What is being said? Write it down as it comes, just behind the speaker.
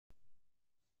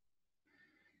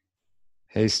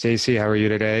Hey Stacey, how are you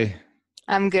today?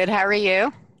 I'm good. How are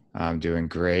you? I'm doing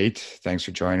great. Thanks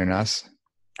for joining us.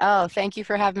 Oh, thank you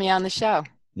for having me on the show.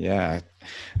 Yeah.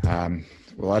 Um,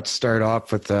 well, let's start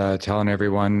off with telling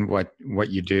everyone what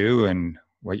you do and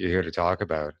what you're here to talk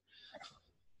about.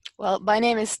 Well, my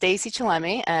name is Stacey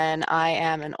Chillemi, and I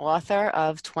am an author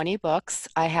of 20 books.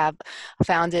 I have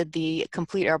founded the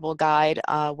Complete Herbal Guide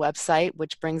website,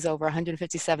 which brings over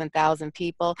 157,000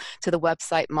 people to the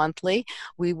website monthly.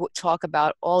 We talk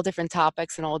about all different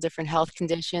topics and all different health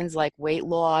conditions like weight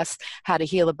loss, how to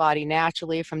heal the body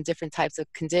naturally from different types of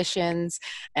conditions,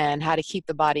 and how to keep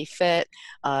the body fit,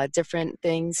 different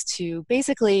things to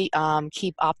basically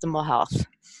keep optimal health.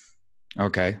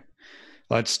 Okay.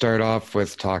 Let's start off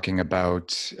with talking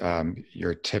about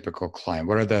your typical client.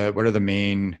 What are the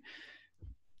main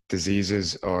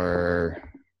diseases or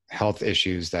health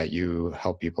issues that you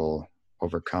help people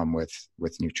overcome with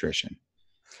nutrition?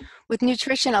 With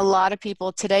nutrition, a lot of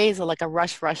people today is like a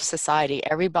rush society.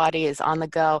 Everybody is on the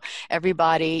go.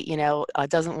 Everybody,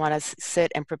 doesn't want to sit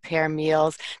and prepare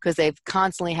meals because they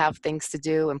constantly have things to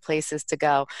do and places to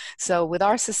go. So with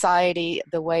our society,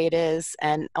 the way it is,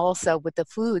 and also with the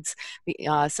foods,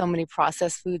 so many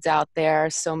processed foods out there,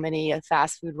 so many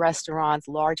fast food restaurants,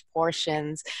 large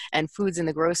portions, and foods in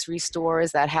the grocery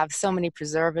stores that have so many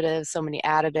preservatives, so many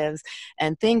additives,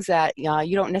 and things that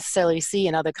you don't necessarily see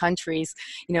in other countries.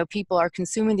 People are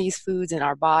consuming these foods in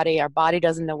our body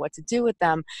doesn't know what to do with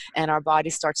them, and our body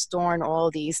starts storing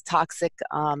all these toxic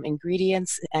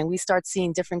ingredients, and we start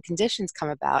seeing different conditions come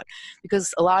about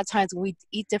because a lot of times when we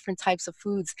eat different types of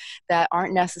foods that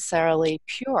aren't necessarily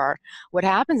pure, what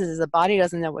happens is the body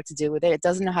doesn't know what to do with it. It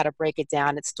doesn't know how to break it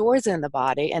down. It stores it in the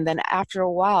body, and then after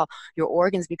a while your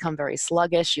organs become very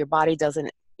sluggish. Your body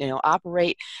doesn't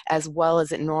operate as well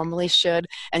as it normally should,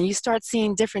 and you start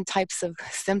seeing different types of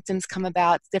symptoms come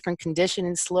about, different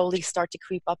conditions slowly start to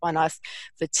creep up on us: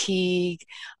 fatigue,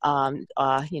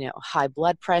 high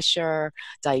blood pressure,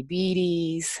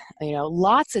 diabetes,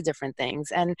 lots of different things.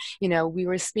 And we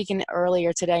were speaking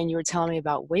earlier today, and you were telling me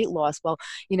about weight loss. Well,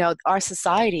 our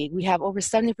society, we have over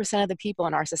 70% of the people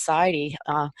in our society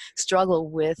struggle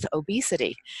with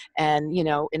obesity. And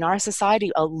in our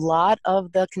society, a lot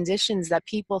of the conditions that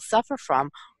people suffer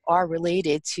from are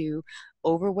related to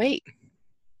overweight.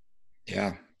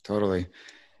 Yeah, totally.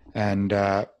 And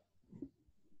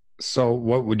so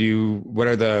what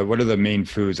are the main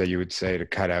foods that you would say to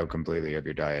cut out completely of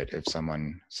your diet if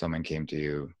someone came to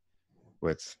you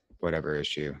with whatever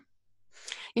issue?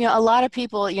 A lot of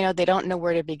people, they don't know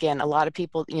where to begin. A lot of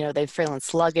people, they're feeling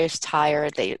sluggish,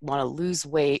 tired, they want to lose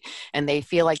weight, and they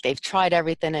feel like they've tried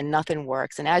everything and nothing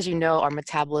works. And as you know, our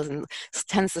metabolism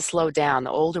tends to slow down.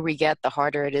 The older we get, the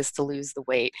harder it is to lose the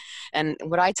weight. And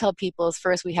what I tell people is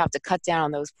first we have to cut down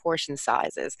on those portion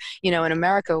sizes. In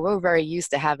America, we're very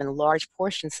used to having large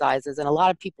portion sizes, and a lot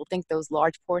of people think those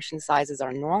large portion sizes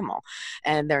are normal,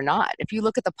 and they're not. If you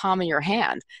look at the palm of your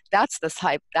hand, that's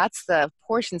the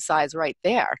portion size right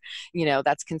there.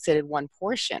 That's considered one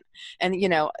portion. And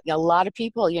a lot of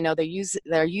people,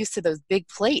 they're used to those big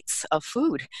plates of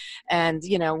food. And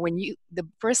when you the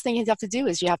first thing you have to do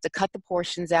is you have to cut the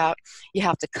portions out. You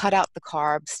have to cut out the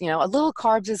carbs. A little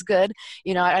carbs is good.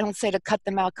 I don't say to cut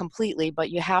them out completely, but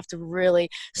you have to really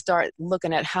start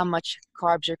looking at how much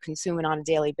carbs you're consuming on a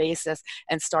daily basis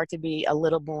and start to be a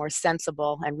little more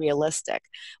sensible and realistic.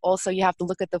 Also, you have to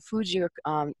look at the foods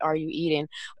are you eating.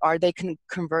 Are they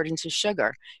converting to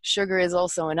sugar? Sugar is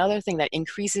also another thing that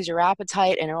increases your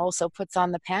appetite, and it also puts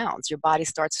on the pounds. Your body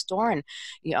starts storing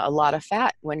a lot of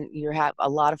fat when you have a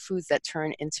lot of foods that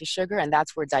turn into sugar, and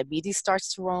that's where diabetes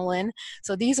starts to roll in.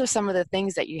 So these are some of the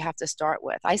things that you have to start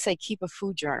with. I say keep a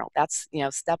food journal. That's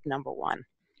step number one.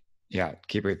 Yeah,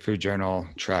 keep a food journal,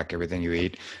 track everything you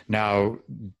eat. Now,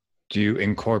 do you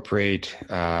incorporate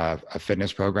a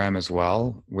fitness program as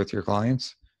well with your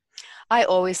clients? I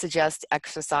always suggest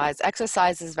exercise.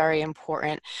 Exercise is very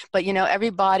important, but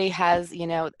everybody has,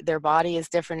 their body is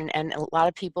different, and a lot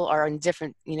of people are in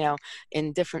different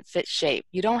fit shape.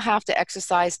 You don't have to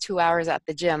exercise 2 hours at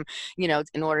the gym,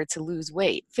 in order to lose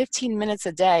weight. 15 minutes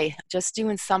a day, just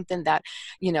doing something that,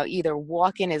 either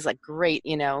walking is a great,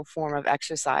 form of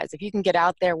exercise. If you can get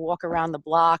out there, walk around the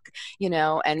block,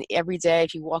 and every day,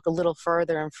 if you walk a little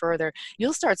further and further,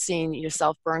 you'll start seeing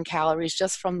yourself burn calories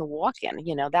just from the walking.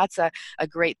 That's a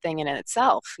great thing in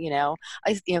itself.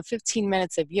 15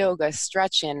 minutes of yoga,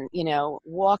 stretching,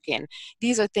 walking.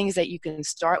 These are things that you can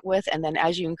start with, and then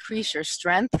as you increase your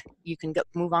strength, you can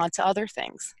move on to other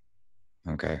things.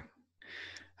 Okay.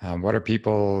 What are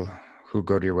people who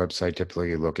go to your website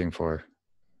typically looking for?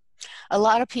 A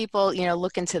lot of people,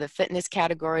 look into the fitness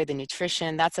category, the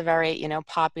nutrition. That's a very,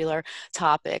 popular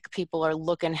topic. People are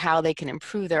looking how they can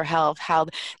improve their health, how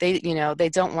they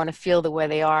don't want to feel the way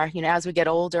they are. As we get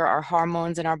older, our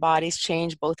hormones in our bodies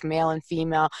change, both male and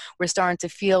female. We're starting to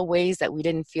feel ways that we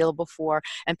didn't feel before,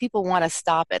 and people want to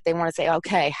stop it. They want to say,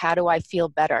 okay, how do I feel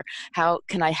better? How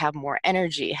can I have more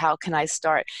energy? How can I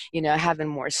start, having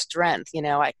more strength?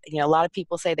 A lot of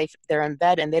people say they're in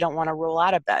bed and they don't want to roll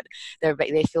out of bed.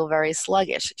 They feel very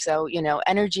sluggish. So,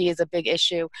 energy is a big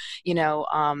issue.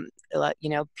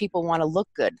 People want to look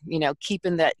good,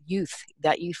 keeping that youth,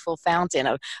 that youthful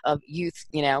fountain of youth.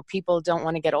 People don't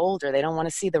want to get older. They don't want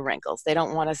to see the wrinkles. They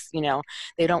don't want to,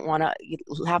 they don't want to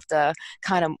have to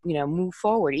kind of, move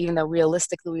forward, even though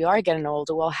realistically we are getting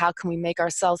older. Well, how can we make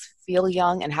ourselves feel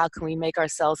young, and how can we make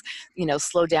ourselves,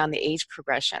 slow down the age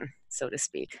progression, so to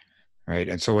speak? Right.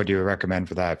 And so what do you recommend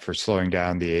for that, for slowing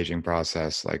down the aging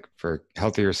process, like for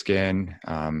healthier skin,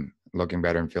 looking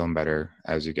better and feeling better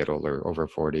as you get older, over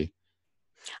 40?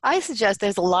 I suggest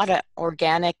there's a lot of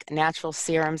organic, natural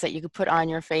serums that you could put on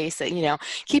your face. That,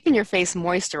 keeping your face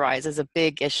moisturized is a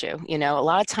big issue. A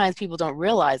lot of times people don't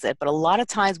realize it, but a lot of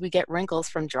times we get wrinkles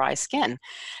from dry skin.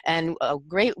 And a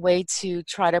great way to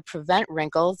try to prevent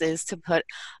wrinkles is to put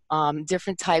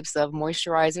different types of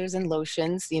moisturizers and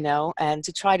lotions, and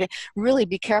to try to really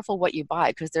be careful what you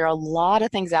buy, because there are a lot of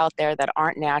things out there that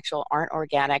aren't natural, aren't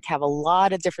organic, have a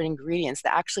lot of different ingredients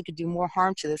that actually could do more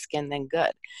harm to the skin than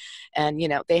good. And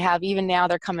they have, even now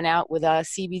they're coming out with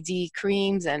CBD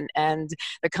creams, and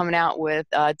they're coming out with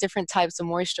different types of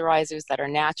moisturizers that are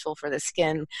natural for the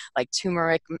skin, like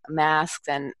turmeric masks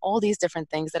and all these different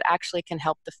things that actually can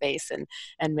help the face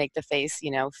and make the face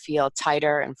feel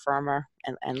tighter and firmer,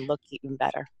 and look even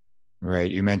better. Right.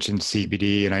 You mentioned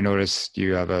CBD, and I noticed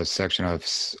you have a section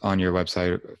on your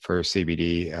website for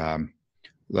CBD.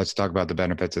 Let's talk about the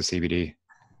benefits of CBD.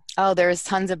 Oh, there's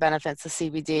tons of benefits to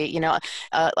CBD.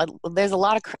 There's a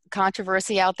lot of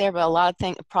controversy out there, but a lot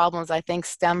of problems I think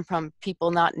stem from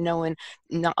people not knowing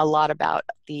a lot about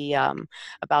the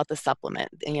supplement.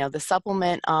 The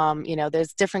supplement.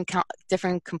 There's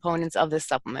different components of the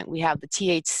supplement. We have the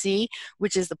THC,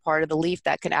 which is the part of the leaf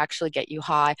that can actually get you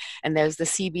high, and there's the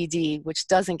CBD, which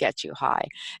doesn't get you high,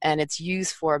 and it's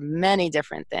used for many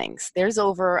different things. There's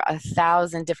over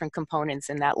 1,000 different components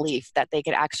in that leaf that they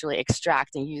could actually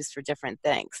extract and use for different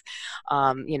things.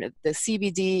 The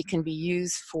CBD can be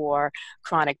used for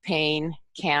chronic pain,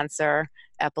 cancer,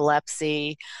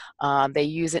 epilepsy. They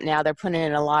use it now. They're putting it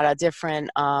in a lot of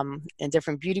different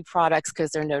beauty products,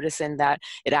 because they're noticing that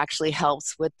it actually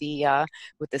helps with the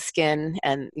skin,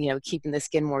 and keeping the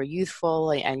skin more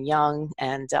youthful and young.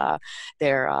 And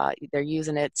they're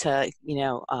using it to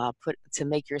to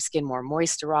make your skin more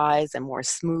moisturized and more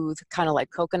smooth, kind of like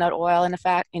coconut oil. In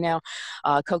fact,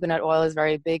 coconut oil is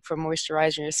very big for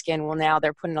moisturizing your skin. Well, now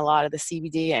they're putting a lot of the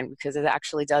CBD in, because it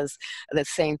actually does the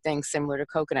same thing similar to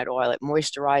coconut oil. It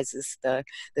moisturizes the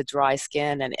dry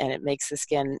skin, and it makes the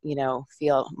skin,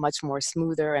 feel much more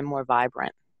smoother and more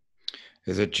vibrant.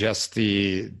 Is it just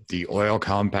the oil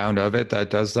compound of it that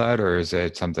does that, or is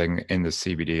it something in the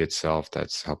CBD itself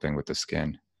that's helping with the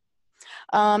skin?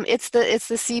 It's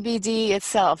the CBD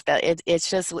itself that it's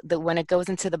just when it goes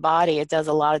into the body, it does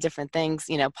a lot of different things,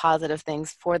 positive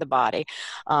things for the body.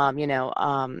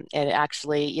 It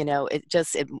actually,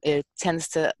 it tends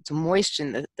to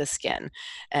moisten the skin,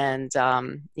 and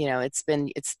it's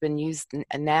been used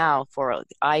now for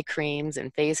eye creams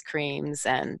and face creams,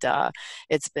 and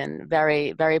it's been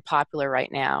very, very popular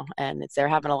right now, and they're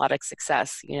having a lot of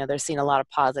success. They're seeing a lot of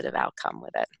positive outcome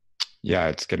with it. Yeah,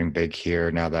 it's getting big here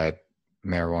now that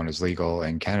marijuana is legal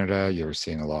in Canada. You're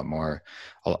seeing a lot more,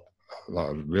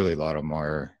 really a lot of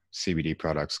more CBD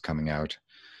products coming out.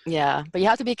 Yeah, but you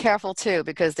have to be careful too,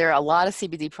 because there are a lot of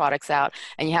CBD products out,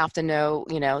 and you have to know,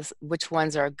 which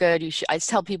ones are good. I just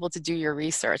tell people to do your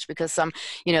research, because some,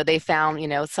 they found,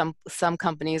 some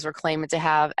companies were claiming to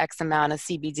have X amount of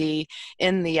CBD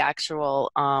in the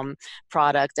actual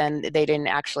product, and they didn't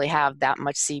actually have that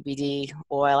much CBD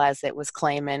oil as it was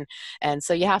claiming. And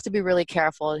so you have to be really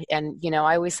careful. And,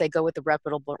 I always say go with the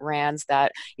reputable brands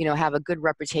that, have a good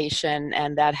reputation,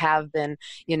 and that have been,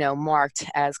 marked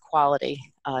as quality.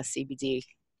 CBD.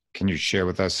 Can you share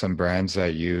with us some brands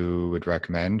that you would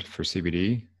recommend for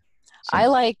CBD? I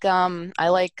like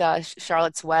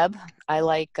Charlotte's Web. I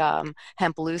like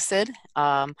Hemp Lucid.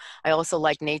 I also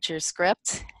like Nature's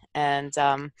Script, and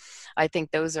I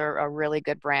think those are really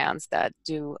good brands that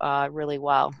do really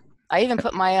well. I even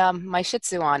put my Shih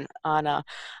Tzu on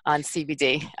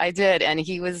CBD. I did, and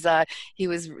he was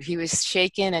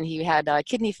shaken, and he had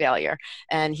kidney failure,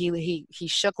 and he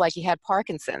shook like he had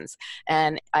Parkinson's.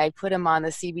 And I put him on the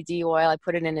CBD oil. I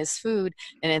put it in his food,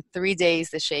 and in 3 days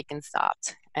the shaking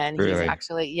stopped. And he's Really?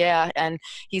 actually, yeah, and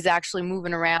he's actually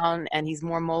moving around, and he's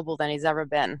more mobile than he's ever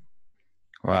been.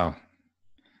 Wow.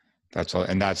 That's all.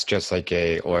 And that's just like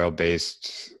a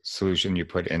oil-based solution you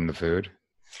put in the food.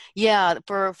 Yeah,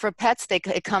 for pets,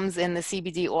 it comes in the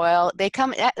CBD oil.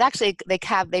 Actually,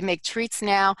 they make treats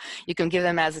now. You can give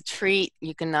them as a treat.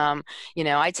 You can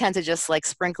I tend to just like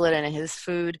sprinkle it in his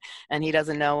food, and he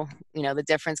doesn't know the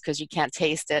difference because you can't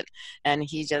taste it, and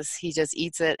he just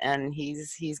eats it, and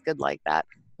he's good like that.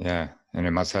 Yeah. And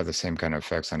it must have the same kind of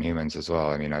effects on humans as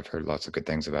well. I mean, I've heard lots of good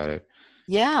things about it.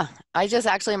 Yeah, I just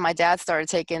actually my dad started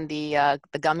taking the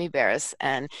gummy bears,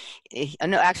 and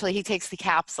no, actually he takes the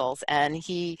capsules, and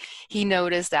he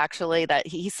noticed actually that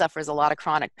he suffers a lot of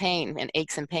chronic pain and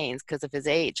aches and pains because of his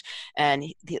age, and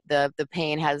the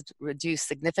pain has reduced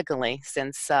significantly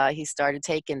since he started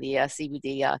taking the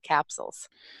CBD capsules.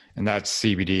 And that's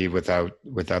CBD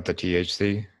without the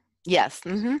THC. Yes.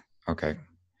 Hmm. Okay.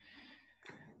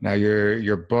 Now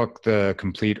your book, The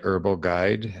Complete Herbal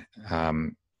Guide.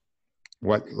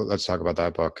 Let's talk about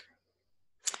that book.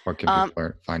 What can Um,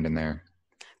 people find in there?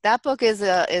 That book is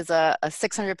a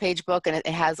 600-page book, and it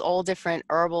has all different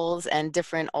herbals and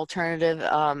different alternative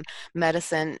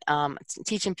medicine,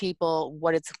 teaching people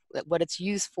what it's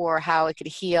used for, how it could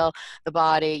heal the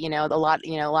body. A lot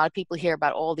of people hear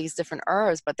about all these different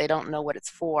herbs, but they don't know what it's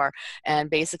for. And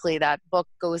basically, that book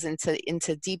goes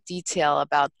into deep detail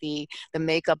about the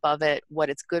makeup of it, what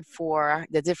it's good for,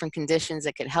 the different conditions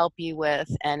it could help you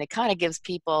with, and it kind of gives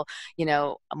people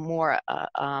a more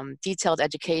detailed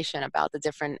education about the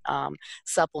different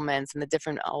supplements and the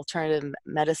different alternative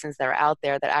medicines that are out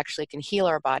there that actually can heal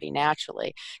our body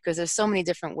naturally. Because there's so many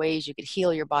different ways you could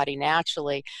heal your body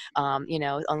naturally. A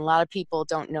lot of people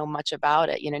don't know much about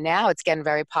it. Now it's getting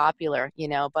very popular.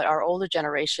 But our older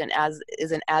generation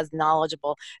isn't as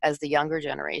knowledgeable as the younger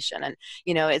generation. And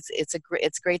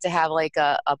it's great to have like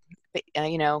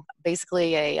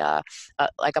basically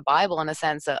like a Bible in a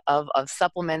sense of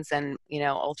supplements and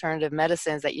alternative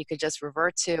medicines that you could just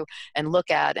revert to and look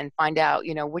at and find out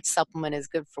which supplement is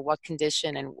good for what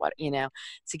condition and what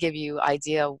to give you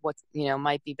idea of what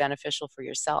might be beneficial for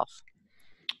yourself.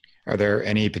 Are there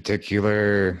any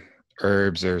particular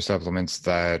herbs or supplements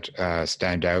that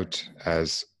stand out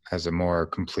as a more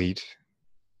complete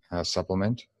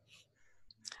supplement?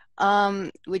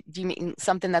 Do you mean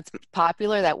something that's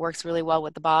popular that works really well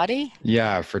with the body?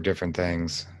 Yeah, for different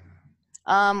things.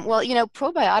 Well,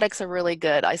 probiotics are really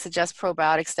good. I suggest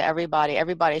probiotics to everybody.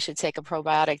 Everybody should take a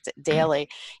probiotic daily.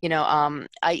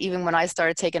 I even when I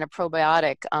started taking a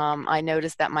probiotic, I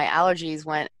noticed that my allergies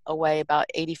went away about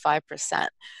 85%.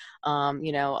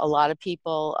 A lot of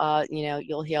people,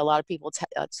 you'll hear a lot of people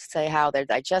say how their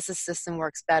digestive system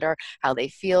works better, how they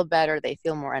feel better, they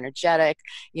feel more energetic,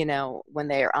 when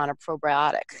they are on a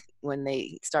probiotic, when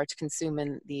they start to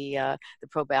consuming the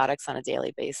probiotics on a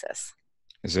daily basis.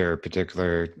 Is there a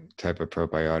particular type of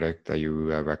probiotic that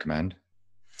you recommend?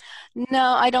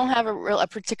 No, I don't have a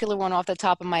particular one off the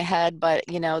top of my head, but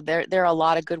there are a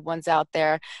lot of good ones out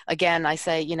there. Again, I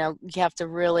say you have to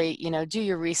really do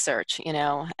your research,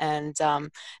 and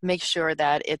make sure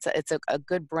that it's a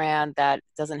good brand that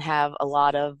doesn't have a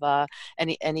lot of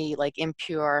any like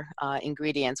impure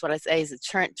ingredients. What I say is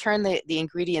turn the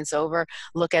ingredients over,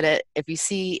 look at it. If you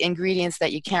see ingredients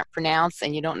that you can't pronounce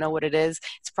and you don't know what it is,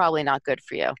 it's probably not good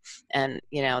for you. And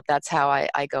that's how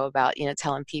I go about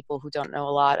telling people who don't know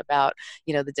a lot about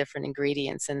the different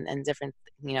ingredients and different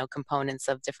components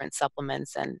of different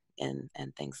supplements and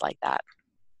things like that.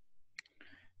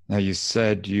 Now, you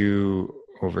said you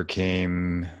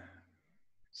overcame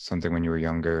something when you were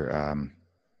younger.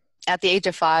 At the age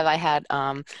of 5, I had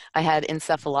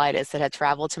encephalitis that had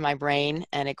traveled to my brain,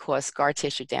 and it caused scar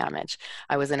tissue damage.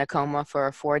 I was in a coma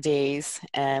for 4 days,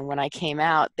 and when I came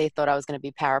out, they thought I was going to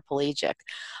be paraplegic.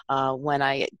 When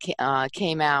I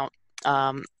came out,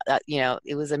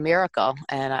 it was a miracle,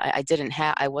 and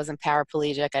I wasn't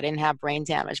paraplegic. I didn't have brain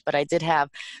damage, but I did have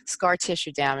scar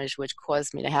tissue damage, which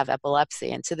caused me to have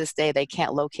epilepsy. And to this day, they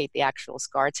can't locate the actual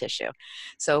scar tissue.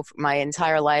 So for my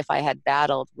entire life, I had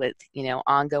battled with,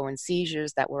 ongoing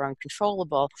seizures that were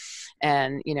uncontrollable.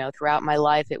 And, throughout my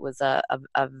life, it was a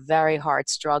very hard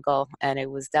struggle, and it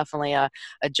was definitely a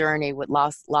journey with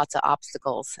lots of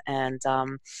obstacles. And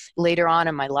later on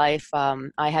in my life,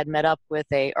 I had met up with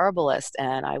a herbalist,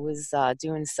 and I was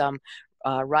doing some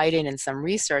writing and some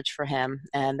research for him.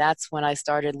 And that's when I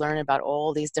started learning about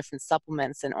all these different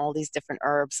supplements and all these different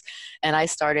herbs. And I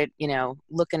started,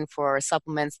 looking for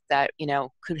supplements that,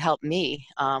 could help me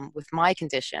with my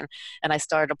condition. And I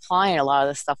started applying a lot of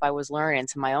the stuff I was learning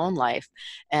to my own life.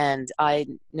 And I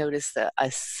noticed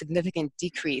a significant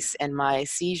decrease in my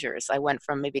seizures. I went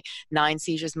from maybe 9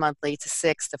 seizures monthly to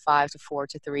 6 to 5 to 4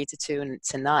 to 3 to 2 and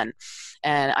to none.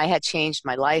 And I had changed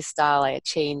my lifestyle. I had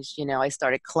changed, I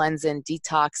started cleansing,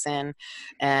 detoxing,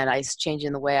 and I was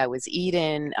changing the way I was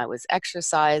eating. I was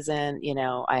exercising.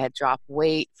 I had dropped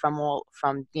weight from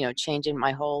changing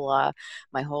my whole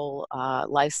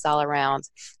lifestyle around,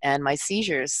 and my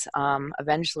seizures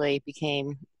eventually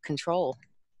became controlled.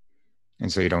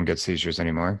 And so you don't get seizures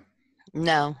anymore?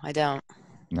 No, I don't.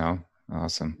 No?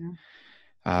 Awesome.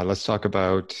 Let's talk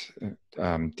about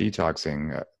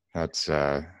detoxing.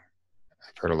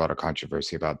 I've heard a lot of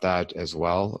controversy about that as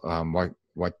well.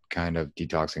 What kind of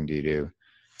detoxing do you do?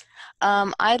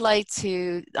 I like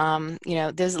to,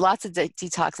 there's lots of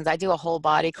detoxins. I do a whole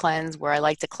body cleanse where I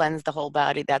like to cleanse the whole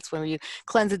body. That's when you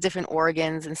cleanse the different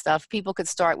organs and stuff. People could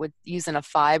start with using a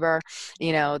fiber.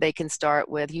 They can start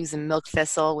with using milk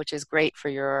thistle, which is great for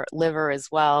your liver as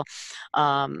well.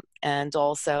 And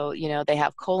also, they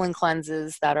have colon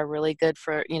cleanses that are really good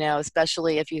for,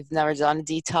 especially if you've never done a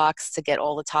detox to get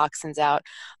all the toxins out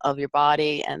of your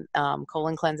body. And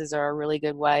colon cleanses are a really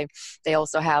good way. They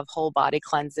also have whole body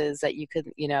cleanses that you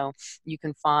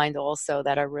can find also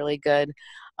that are really good.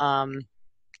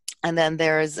 And then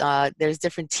there's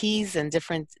different teas and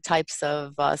different types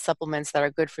of supplements that are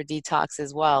good for detox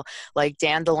as well. Like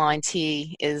dandelion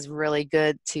tea is really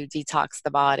good to detox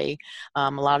the body. A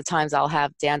lot of times I'll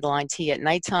have dandelion tea at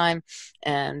nighttime,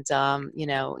 and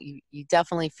you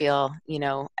definitely feel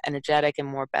energetic and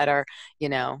more better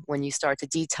when you start to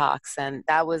detox. And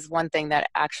that was one thing that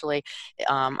actually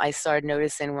I started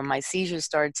noticing when my seizures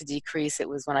started to decrease. It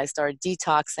was when I started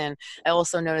detoxing. I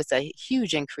also noticed a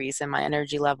huge increase in my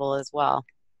energy level as well.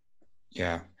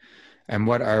 Yeah. And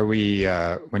what are we,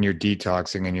 when you're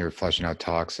detoxing and you're flushing out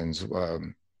toxins,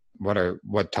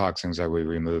 what toxins are we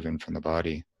removing from the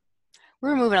body?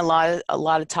 We're removing a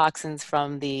lot of toxins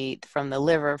from the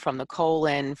liver, from the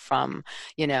colon, from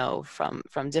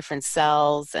different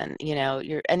cells, and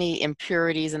any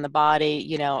impurities in the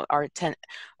body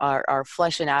are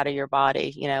flushing out of your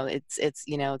body. It's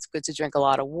good to drink a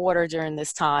lot of water during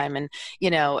this time, and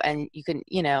and you can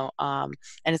and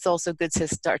it's also good to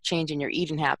start changing your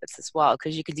eating habits as well,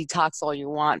 because you can detox all you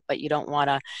want, but you don't want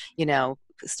to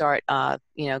start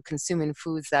consuming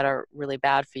foods that are really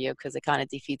bad for you, because it kind of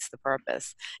defeats the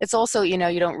purpose. It's also, you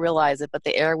don't realize it, but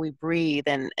the air we breathe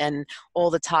and all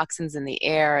the toxins in the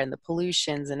air and the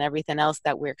pollutions and everything else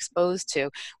that we're exposed to,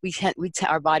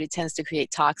 our body tends to create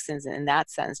toxins in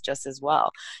that sense just as well.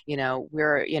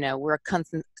 We're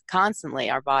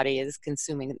constantly, our body is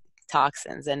consuming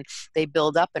toxins, and they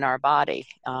build up in our body.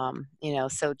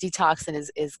 So detoxing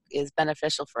is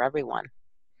beneficial for everyone.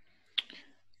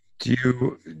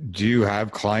 Do you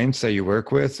have clients that you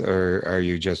work with, or are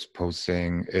you just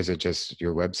posting? Is it just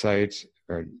your website,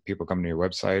 or people come to your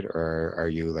website, or are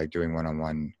you like doing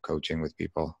one-on-one coaching with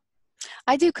people?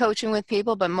 I do coaching with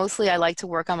people, but mostly I like to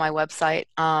work on my website.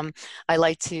 I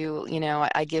like to,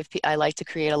 I like to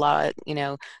create a lot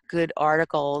of, good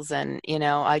articles, and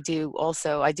I do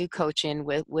coaching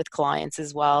with clients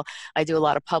as well. I do a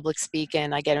lot of public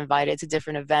speaking. I get invited to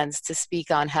different events to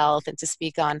speak on health and to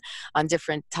speak on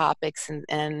different topics, and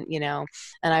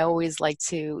I always like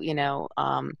to,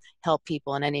 help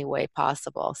people in any way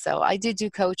possible. So I do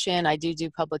coaching. I do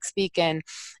public speaking.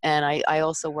 And I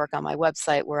also work on my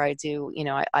website where I do,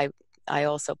 I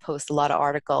also post a lot of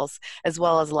articles, as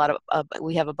well as a lot of,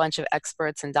 we have a bunch of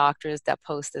experts and doctors that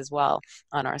post as well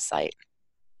on our site.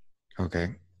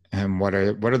 Okay. And what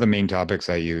are the main topics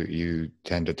that you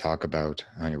tend to talk about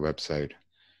on your website?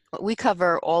 We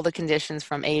cover all the conditions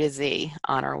from A to Z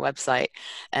on our website.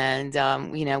 And,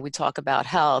 we talk about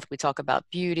health, we talk about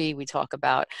beauty, we talk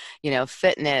about,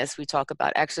 fitness, we talk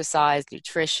about exercise,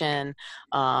 nutrition.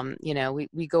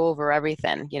 We go over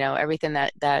everything, everything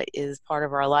that is part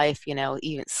of our life,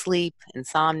 even sleep,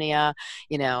 insomnia,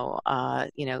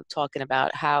 talking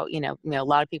about how, a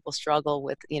lot of people struggle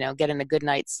with, getting a good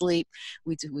night's sleep.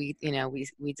 We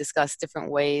discuss different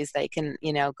ways they can,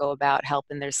 go about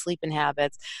helping their sleeping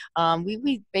habits.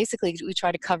 We basically we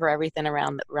try to cover everything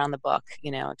around the book.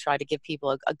 Try to give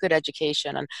people a good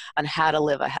education on how to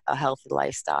live a healthy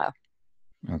lifestyle.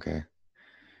 Okay.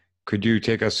 Could you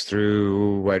take us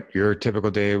through what your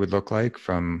typical day would look like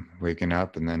from waking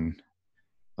up and then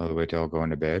all the way till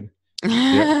going to bed? Do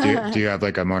you have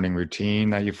like a morning routine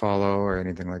that you follow or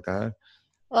anything like that?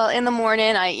 Well, in the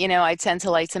morning, I tend to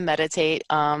like to meditate.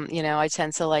 I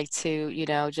tend to like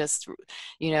to, just,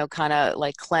 kind of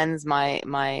like cleanse my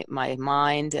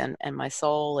mind and my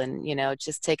soul, and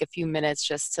just take a few minutes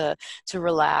just to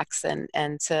relax and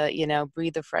to,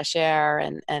 breathe the fresh air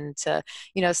and to,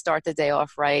 start the day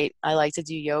off right. I like to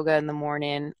do yoga in the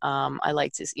morning. I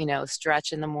like to,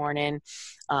 stretch in the morning.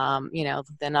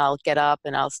 Then I'll get up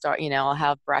and I'll start, I'll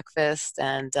have breakfast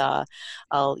and then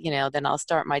I'll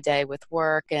start my day with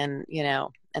work and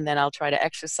then I'll try to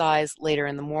exercise later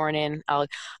in the morning.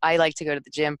 I like to go to the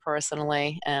gym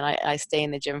personally, and I stay in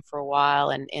the gym for a while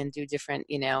and do different,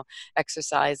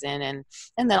 exercising and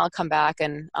then I'll come back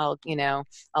and I'll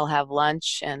have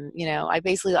lunch and,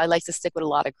 I like to stick with a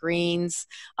lot of greens.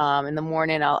 In the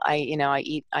morning, I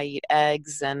eat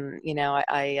eggs and,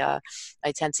 I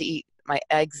tend to eat my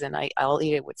eggs and I'll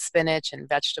eat it with spinach and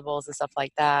vegetables and stuff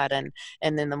like that and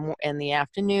then in the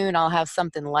afternoon I'll have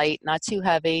something light, not too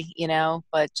heavy,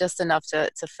 but just enough to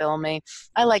fill me.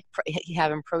 I like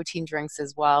having protein drinks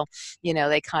as well.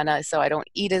 They kind of, so I don't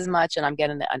eat as much and I'm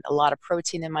getting a lot of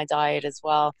protein in my diet as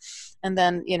well. And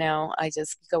then I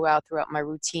just go out throughout my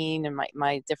routine and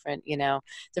my different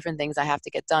different things I have to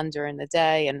get done during the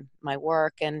day and my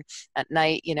work. And at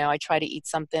night, I try to eat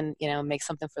something, make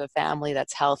something for the family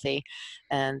that's healthy.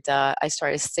 And I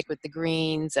try to stick with the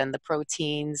greens and the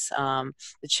proteins,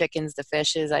 the chickens, the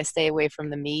fishes. I stay away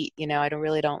from the meat. I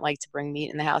don't like to bring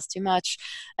meat in the house too much.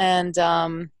 And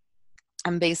I'm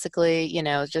basically,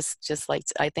 just like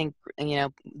I think,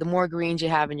 the more greens you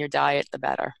have in your diet, the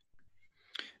better.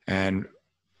 And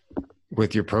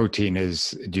with your protein,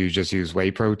 do you just use whey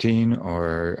protein,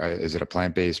 or is it a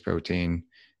plant-based protein?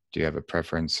 Do you have a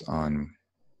preference on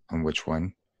which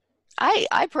one?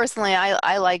 I personally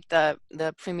I like the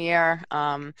Premier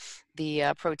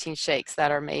the protein shakes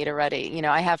that are made already.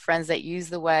 I have friends that use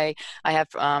the whey. I have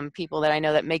people that I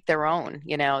know that make their own.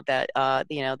 That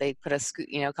they put a scoop,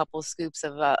 a couple of scoops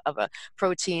of a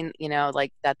protein,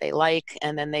 like that they like,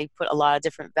 and then they put a lot of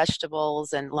different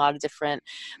vegetables and a lot of different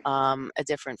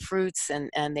fruits,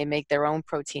 and they make their own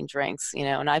protein drinks.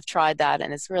 And I've tried that,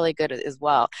 and it's really good as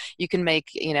well. You can make,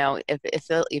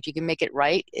 if you can make it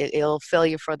right, it'll fill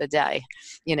you for the day.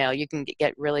 You can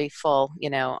get really full,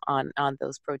 on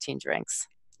those protein drinks.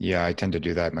 Yeah, I tend to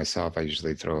do that myself. I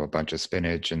usually throw a bunch of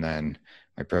spinach and then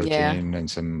my Yeah. protein and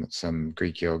some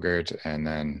Greek yogurt and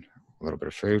then a little bit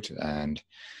of fruit, and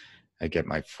I get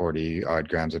my 40 odd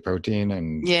grams of protein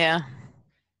and Yeah.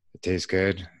 it tastes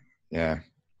good. Yeah.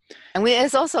 And we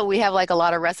have like a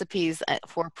lot of recipes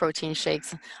for protein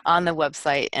shakes on the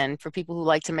website. And for people who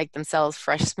like to make themselves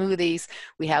fresh smoothies,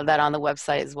 we have that on the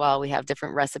website as well. We have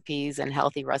different recipes and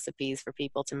healthy recipes for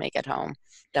people to make at home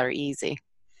that are easy.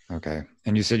 Okay.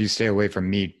 And you said you stay away from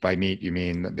meat. By meat, you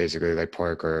mean basically like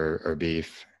pork or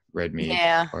beef, red meat,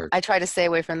 Yeah, pork. I try to stay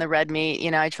away from the red meat.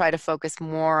 I try to focus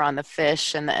more on the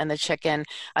fish and the chicken.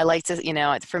 I like to,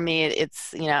 for me,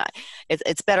 it's,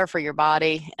 it's better for your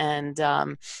body. And,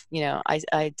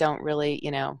 I don't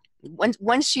really,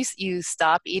 once you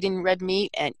stop eating red meat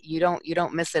and you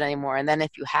don't miss it anymore. And then if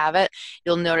you have it,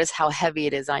 you'll notice how heavy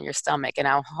it is on your stomach and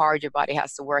how hard your body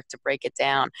has to work to break it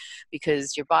down,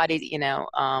 because your body,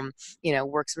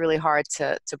 works really hard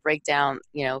to break down,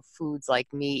 foods like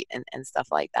meat and stuff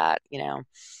like that.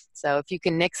 So if you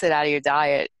can nix it out of your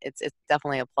diet, it's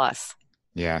definitely a plus.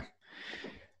 Yeah.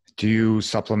 Do you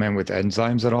supplement with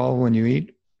enzymes at all when you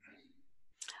eat?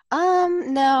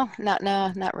 No,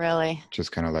 not really.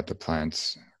 Just kind of let the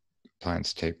plants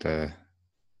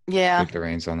Yeah, take the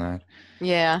reins on that.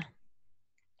 yeah.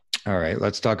 All right,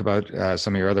 let's talk about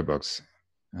some of your other books.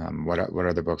 What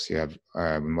other books you have?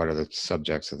 What are the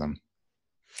subjects of them?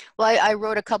 Well, I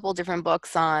wrote a couple different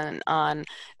books um,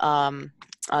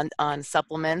 on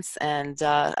supplements, and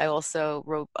I also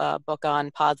wrote a book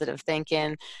on positive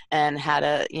thinking and how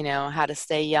to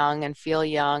stay young and feel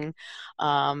young.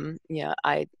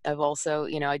 I've also,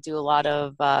 I do a lot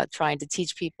of trying to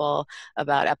teach people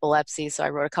about epilepsy. So I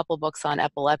wrote a couple books on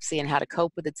epilepsy and how to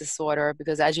cope with the disorder,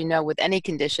 because as you know, with any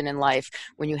condition in life,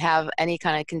 when you have any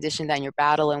kind of condition that you're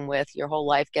battling with, your whole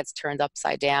life gets turned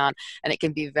upside down, and it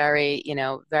can be very,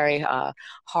 very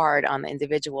hard on the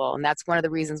individual. And that's one of the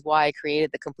reasons why I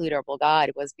created the Complete Herbal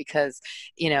Guide, was because,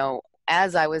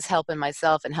 as I was helping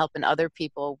myself and helping other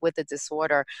people with the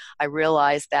disorder, I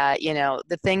realized that,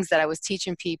 the things that I was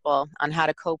teaching people on how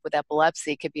to cope with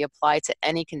epilepsy could be applied to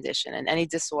any condition and any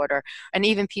disorder, and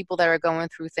even people that are going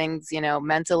through things,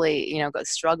 mentally,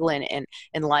 struggling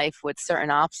in life with certain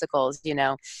obstacles.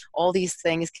 All these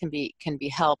things can be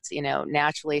helped,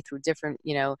 naturally through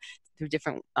through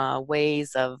different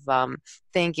ways of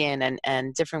thinking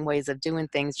and different ways of doing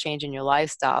things, changing your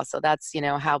lifestyle. So that's,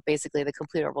 how basically the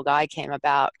Complete Herbal Guide came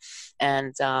about.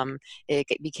 And it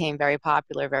became very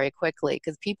popular very quickly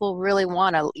because people really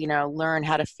want to, learn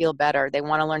how to feel better. They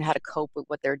want to learn how to cope with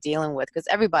what they're dealing with because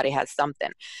everybody has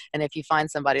something. And if you find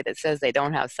somebody that says they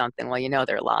don't have something, well,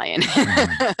 they're lying.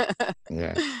 Mhm.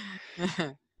 Yeah.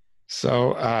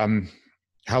 So,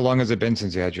 how long has it been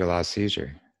since you had your last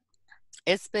seizure?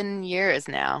 It's been years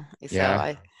now. So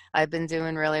Yeah. I've been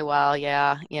doing really well,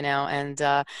 yeah, and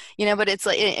but it's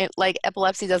like like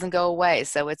epilepsy doesn't go away.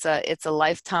 So it's a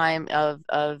lifetime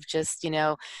of just,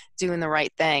 doing the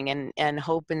right thing and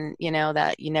hoping,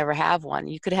 that you never have one.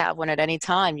 You could have one at any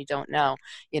time, you don't know.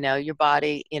 Your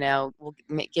body, will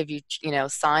give you,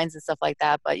 signs and stuff like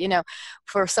that. But,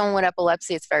 for someone with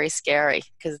epilepsy, it's very scary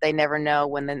because they never know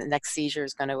when the next seizure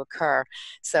is going to occur.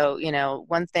 So,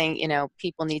 one thing,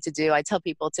 people need to do, I tell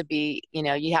people to be,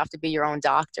 you have to be your own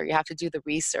doctor. You have to do the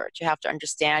research. You have to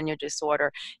understand your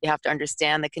disorder. You have to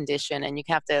understand the condition, and you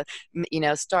have to,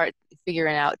 start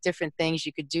figuring out different things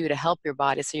you could do to help your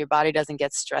body so your body doesn't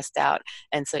get stressed out.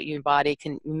 And so your body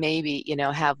can maybe,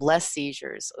 have less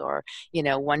seizures, or,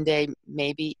 one day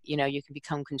maybe, you can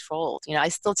become controlled. I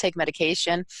still take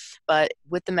medication, but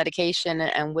with the medication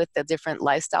and with the different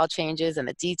lifestyle changes and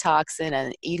the detoxing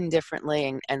and eating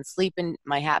differently and sleeping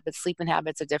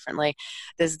habits are differently,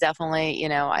 there's definitely,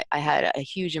 I had a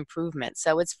huge improvement.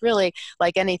 So it's really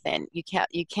like anything. You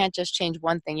can't just change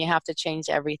one thing. You have to change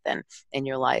everything in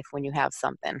your life when you have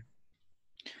something.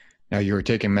 Now, you were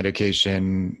taking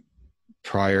medication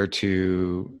prior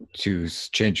to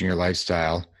changing your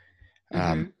lifestyle. hmm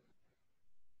Um,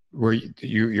 were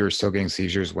you were still getting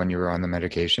seizures when you were on the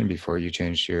medication before you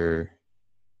changed your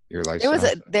There was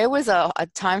lifestyle? a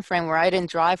time frame where I didn't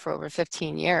drive for over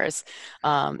 15 years.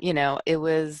 It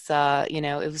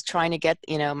was trying to get,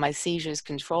 my seizures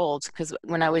controlled because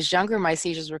when I was younger, my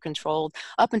seizures were controlled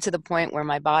up until the point where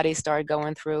my body started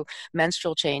going through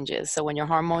menstrual changes. So when your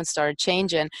hormones started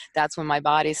changing, that's when my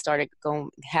body started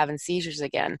having seizures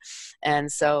again. And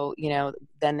so,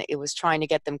 then it was trying to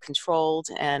get them controlled,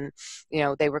 and,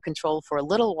 they were controlled for a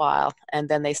little while and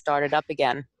then they started up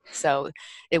again. So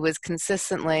it was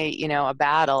consistently, a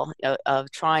battle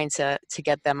of trying to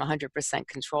get them 100%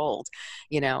 controlled,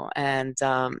 and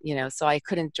so I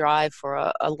couldn't drive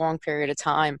for a long period of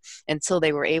time until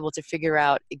they were able to figure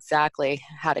out exactly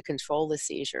how to control the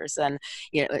seizures. And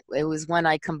it was when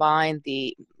I combined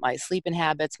my sleeping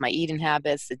habits, my eating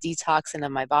habits, the detoxing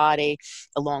of my body,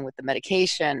 along with the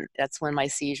medication. That's when my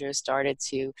seizures started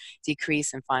to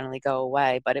decrease and finally go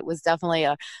away. But it was definitely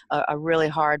a really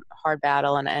hard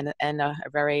battle, and a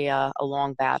very a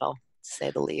long battle, to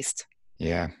say the least.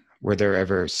 Yeah. Were there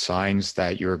ever signs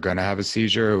that you were going to have a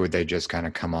seizure, or would they just kind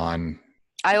of come on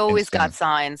I always got instantly?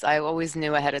 signs. I always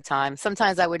knew ahead of time.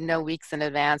 Sometimes I would know weeks in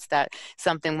advance that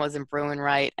something wasn't brewing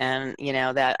right, and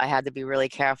that I had to be really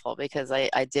careful because I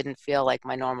didn't feel like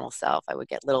my normal self. I would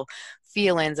get little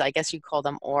feelings. I guess you call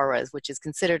them auras, which is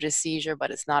considered a seizure,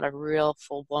 but it's not a real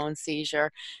full-blown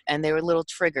seizure. And they were little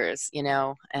triggers,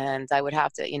 and I would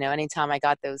have to, anytime I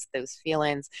got those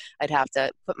feelings, I'd have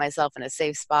to put myself in a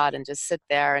safe spot and just sit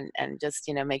there and just,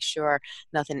 make sure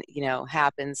nothing,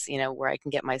 happens, where I can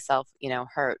get myself,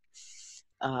 hurt.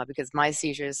 Because my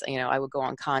seizures, I would go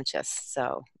unconscious.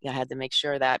 So I had to make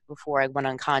sure that before I went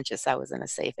unconscious, I was in a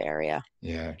safe area.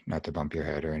 Yeah, not to bump your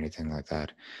head or anything like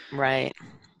that. Right.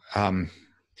 Um,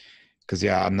 because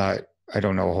yeah, I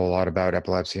don't know a whole lot about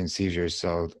epilepsy and seizures.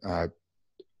 So,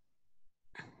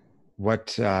 what,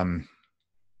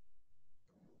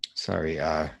 sorry,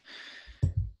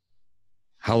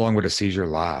 how long would a seizure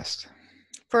last?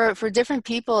 For different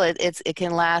people, it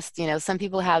can last. Some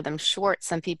people have them short.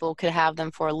 Some people could have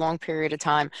them for a long period of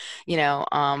time.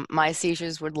 My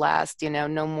seizures would last,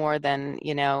 no more than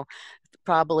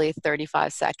probably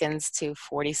 35 seconds to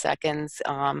 40 seconds,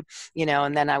 and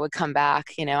then I would come back.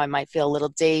 I might feel a little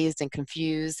dazed and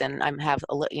confused, and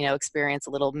experience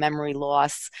a little memory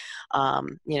loss,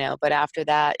 but after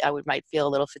that, might feel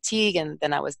a little fatigue, and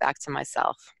then I was back to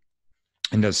myself.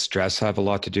 And does stress have a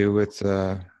lot to do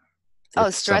Oh,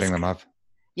 with stress. setting them up?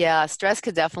 Yeah, stress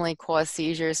could definitely cause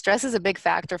seizures. Stress is a big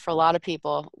factor for a lot of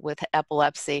people with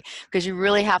epilepsy because you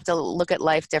really have to look at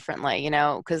life differently,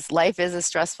 because life is a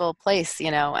stressful place,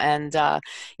 and,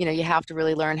 you have to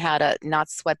really learn how to not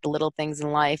sweat the little things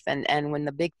in life. And when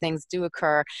the big things do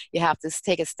occur, you have to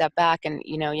take a step back and,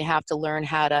 you have to learn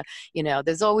how to,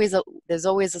 there's always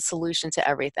a solution to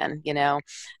everything,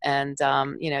 and,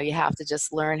 you have to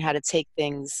just learn how to take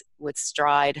things with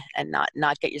stride and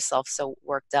not get yourself so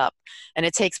worked up. And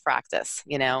it takes practice,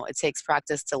 it takes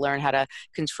practice to learn how to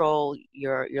control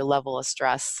your level of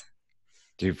stress.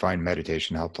 Do you find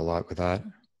meditation helped a lot with that?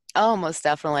 Oh, most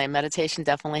definitely. Meditation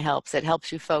definitely helps. It helps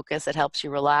you focus. It helps you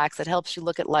relax. It helps you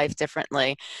look at life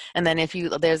differently. And then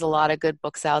there's a lot of good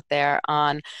books out there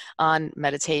on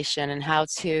meditation and how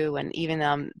to, and even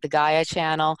the Gaia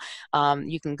channel.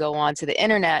 You can go on to the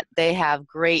internet. They have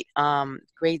great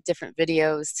different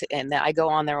videos, and I go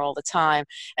on there all the time.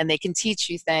 And they can teach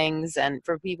you things. And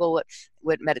for people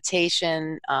with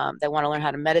meditation, that want to learn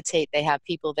how to meditate, they have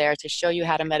people there to show you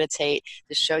how to meditate,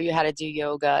 to show you how to do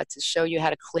yoga, to show you how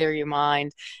to clear your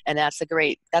mind. And that's a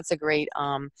great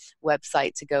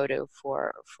website to go to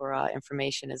for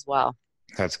information as well.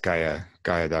 That's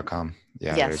Gaia.com.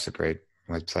 Yeah, that is Yes. a great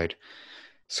website.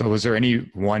 So was there any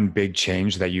one big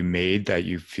change that you made that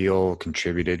you feel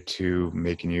contributed to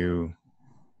making you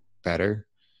better?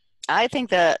 I think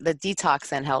the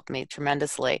detoxing helped me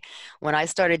tremendously. When I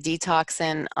started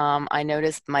detoxing, I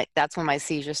noticed that's when my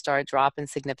seizures started dropping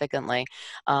significantly.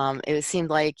 It seemed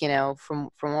like, from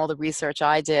all the research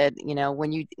I did,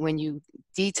 when you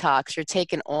detox, you're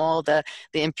taking all the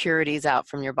impurities out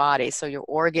from your body, so your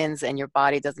organs and your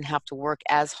body doesn't have to work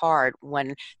as hard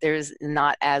when there's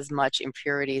not as much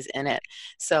impurities in it.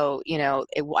 So,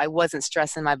 I wasn't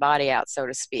stressing my body out, so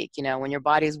to speak. When your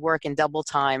body's working double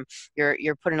time,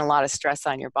 you're putting a lot of stress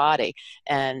on your body.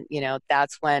 And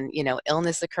that's when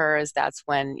illness occurs. That's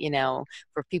when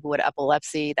for people with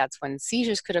epilepsy, that's when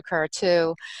seizures could occur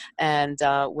too. And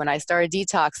when I started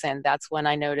detoxing, that's when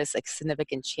I noticed a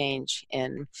significant change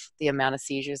in the amount of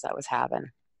seizures I was having.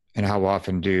 And how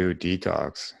often do you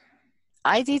detox?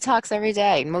 I detox every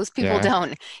day. Most people Yeah.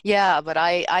 don't. Yeah, but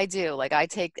I do. Like I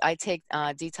take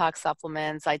detox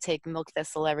supplements. I take milk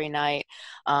thistle every night.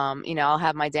 I'll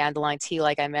have my dandelion tea,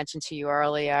 like I mentioned to you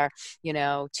earlier.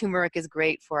 Turmeric is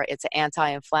great for it's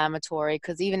anti-inflammatory,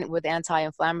 because even with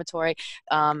anti-inflammatory,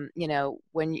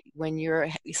 when you're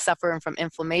suffering from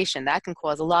inflammation, that can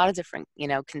cause a lot of different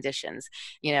conditions.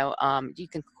 You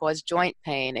can cause joint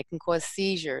pain. It can cause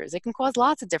seizures. It can cause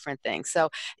lots of different things. So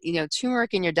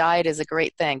turmeric in your diet is a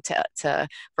great thing to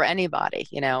for anybody.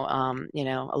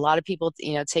 A lot of people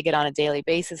take it on a daily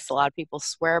basis. A lot of people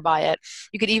swear by it.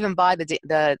 You could even buy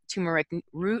the turmeric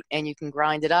root, and you can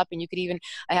grind it up, and you could even,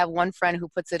 I have one friend who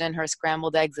puts it in her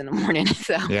scrambled eggs in the morning.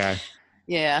 So Yeah.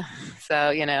 yeah,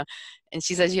 so and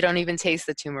she says you don't even taste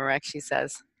the turmeric, she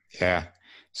says. Yeah.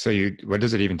 So what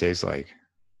does it even taste like?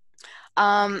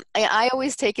 I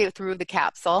always take it through the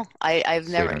capsule. I've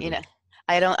So you never, don't do,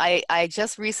 I don't, I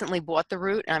just recently bought the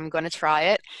root, and I'm going to try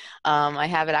it. I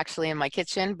have it actually in my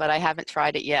kitchen, but I haven't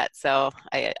tried it yet. So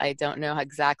I don't know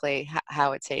exactly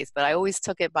how it tastes, but I always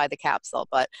took it by the capsule.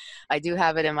 But I do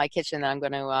have it in my kitchen, and I'm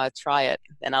going to try it,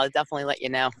 and I'll definitely let you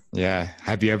know. yeah.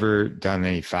 Have you ever done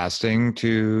any fasting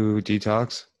to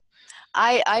detox?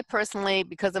 I personally,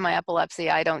 because of my epilepsy,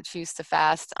 I don't choose to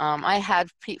fast. I had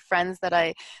friends that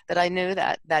I knew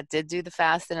that did do the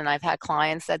fasting, and I've had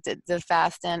clients that did the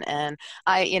fasting, and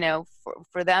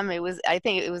for them I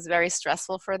think it was very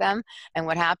stressful for them. And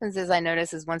what happens is I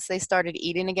notice is once they started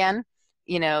eating again,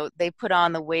 they put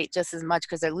on the weight just as much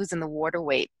because they're losing the water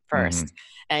weight Hmm. first,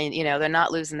 and they're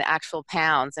not losing the actual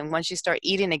pounds. And once you start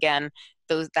eating again,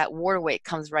 that water weight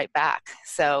comes right back.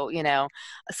 So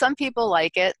some people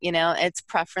like it. It's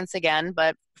preference again,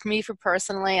 but for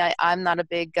personally, I'm not a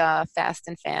big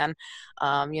fasting fan.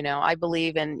 I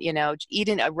believe in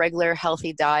eating a regular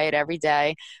healthy diet every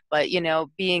day, but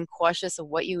being cautious of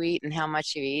what you eat and how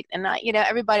much you eat. And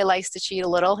everybody likes to cheat a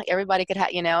little. Everybody could have.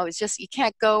 It's just you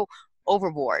can't go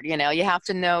overboard. You have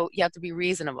to know, you have to be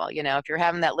reasonable. If you're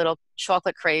having that little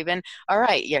chocolate craving, all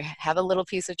right, you have a little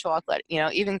piece of chocolate.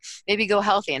 Even maybe go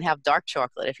healthy and have dark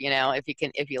chocolate if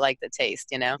you like the taste.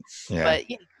 Yeah. But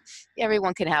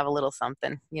everyone can have a little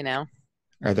something.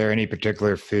 Are there any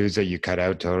particular foods that you cut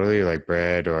out totally, like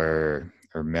bread or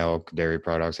milk, dairy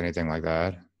products, anything like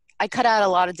that? I cut out a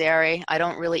lot of dairy. I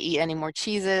don't really eat any more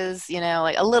cheeses,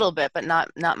 like a little bit, but not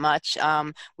much.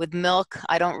 With milk,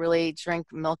 I don't really drink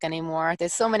milk anymore.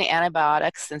 There's so many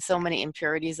antibiotics and so many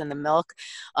impurities in the milk.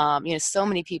 So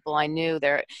many people I knew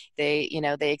they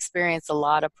experience a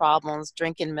lot of problems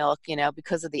drinking milk,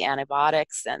 because of the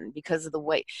antibiotics and because of the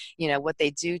way, what they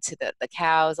do to the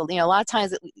cows. A lot of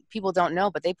times people don't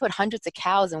know, but they put hundreds of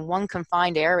cows in one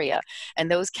confined area, and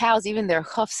those cows, even their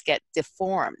hoofs get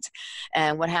deformed.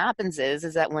 And what happens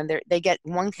is that when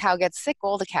one cow gets sick,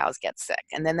 all the cows get sick,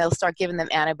 and then they'll start giving them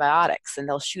antibiotics, and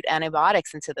they'll shoot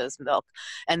antibiotics into those milk,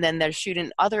 and then they're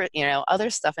shooting other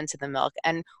stuff into the milk.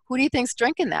 And who do you think's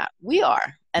drinking that? We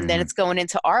are. and then Hmm. it's going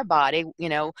into our body,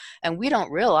 and we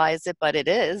don't realize it, but it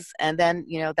is. And then,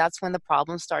 that's when the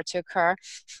problems start to occur.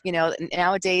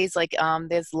 Nowadays, like,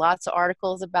 there's lots of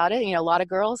articles about it. A lot of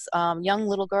girls, young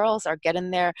little girls, are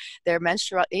getting their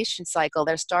menstruation cycle.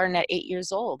 They're starting at 8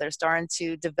 years old. They're starting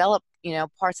to develop,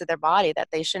 parts of their body that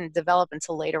they shouldn't develop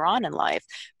until later on in life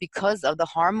because of the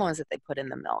hormones that they put in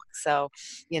the milk. So,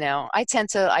 I tend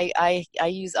to, I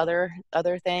use other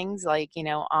things like,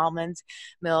 almond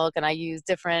milk, and I use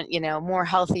different, more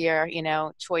healthier,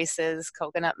 choices,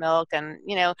 coconut milk, and,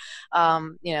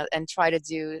 and try to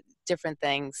do different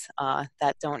things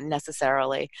that don't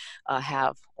necessarily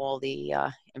have all the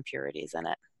impurities in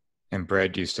it. And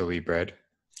bread, do you still eat bread?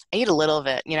 I eat a little of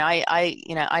it.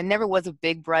 I never was a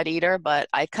big bread eater, but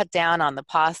I cut down on the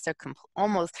pasta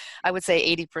almost, I would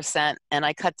say 80%. And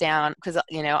I cut down because,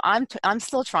 I'm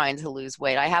still trying to lose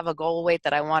weight. I have a goal weight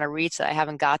that I want to reach that I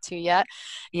haven't got to yet,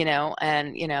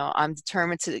 and, I'm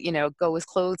determined to, go as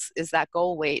close as that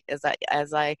goal weight as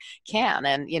I can.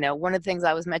 And, one of the things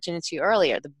I was mentioning to you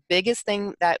earlier, the biggest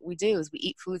thing that we do is we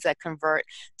eat foods that convert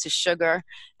to sugar,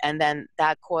 and then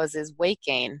that causes weight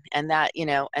gain. And that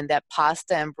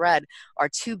pasta and bread are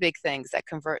two big things that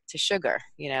convert to sugar.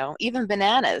 Even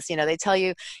bananas, they tell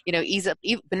you, ease up.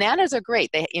 Bananas are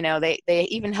great. They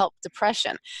even help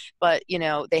depression, but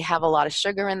they have a lot of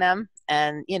sugar in them,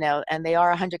 and and they are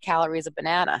 100 calories a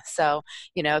banana. So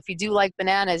if you do like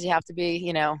bananas, you have to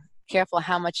be careful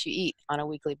how much you eat on a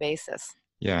weekly basis.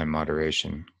 Yeah, in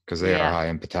moderation, because they are Yeah. high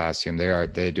in potassium.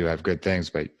 They do have good things,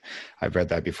 but I've read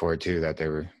that before too, that they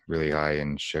were really high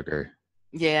in sugar.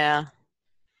 Yeah.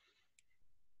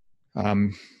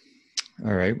 Um,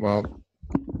 all right. Well,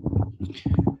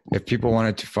 if people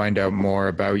wanted to find out more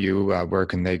about you, where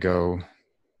can they go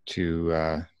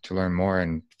to learn more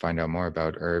and find out more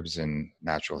about herbs and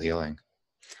natural healing?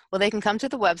 Well, they can come to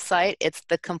the website. It's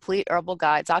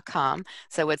thecompleteherbalguide.com.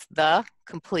 So it's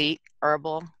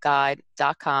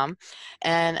thecompleteherbalguide.com.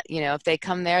 And, if they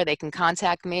come there, they can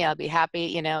contact me. I'll be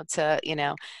happy,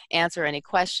 to, answer any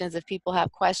questions if people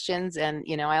have questions. And,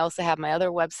 I also have my other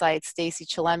website,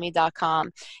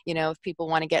 staceychillemi.com, if people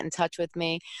want to get in touch with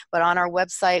me. But on our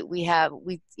website, we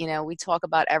talk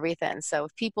about everything. So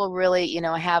if people really,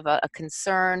 have a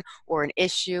concern or an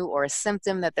issue or a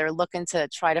symptom that they're looking to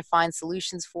try to find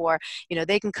solutions for,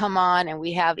 they can come on, and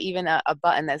we have even a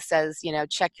button that says,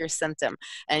 check your symptom.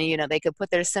 And, they could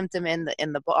put their symptom in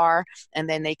the bar, and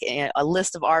then they can, a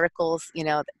list of articles,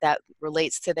 that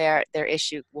relates to their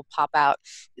issue will pop out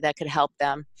that could help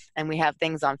them. And we have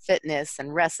things on fitness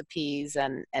and recipes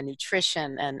and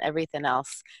nutrition and everything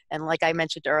else. And like I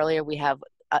mentioned earlier, we have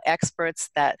experts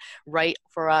that write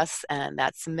for us and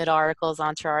that submit articles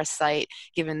onto our site,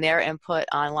 giving their input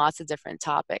on lots of different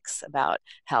topics about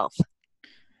health.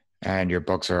 And your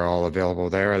books are all available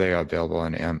there. Are they available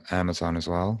on Amazon as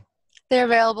well? They're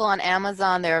available on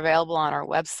Amazon. They're available on our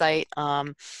website.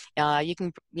 You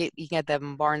can get them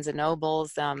in Barnes and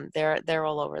Nobles. They're all over the They're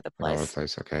all over the place.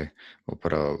 place. Okay, we'll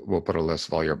put a list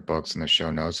of all your books in the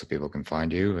show notes so people can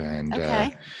find you. And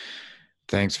Okay.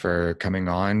 thanks for coming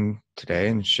on today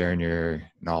and sharing your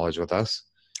knowledge with us.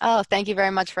 Oh, thank you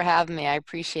very much for having me. I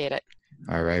appreciate it.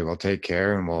 All right. Well, take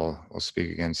care, and we'll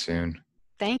speak again soon.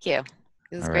 Thank you.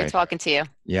 It was All great right. talking to you.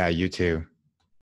 Yeah, you too.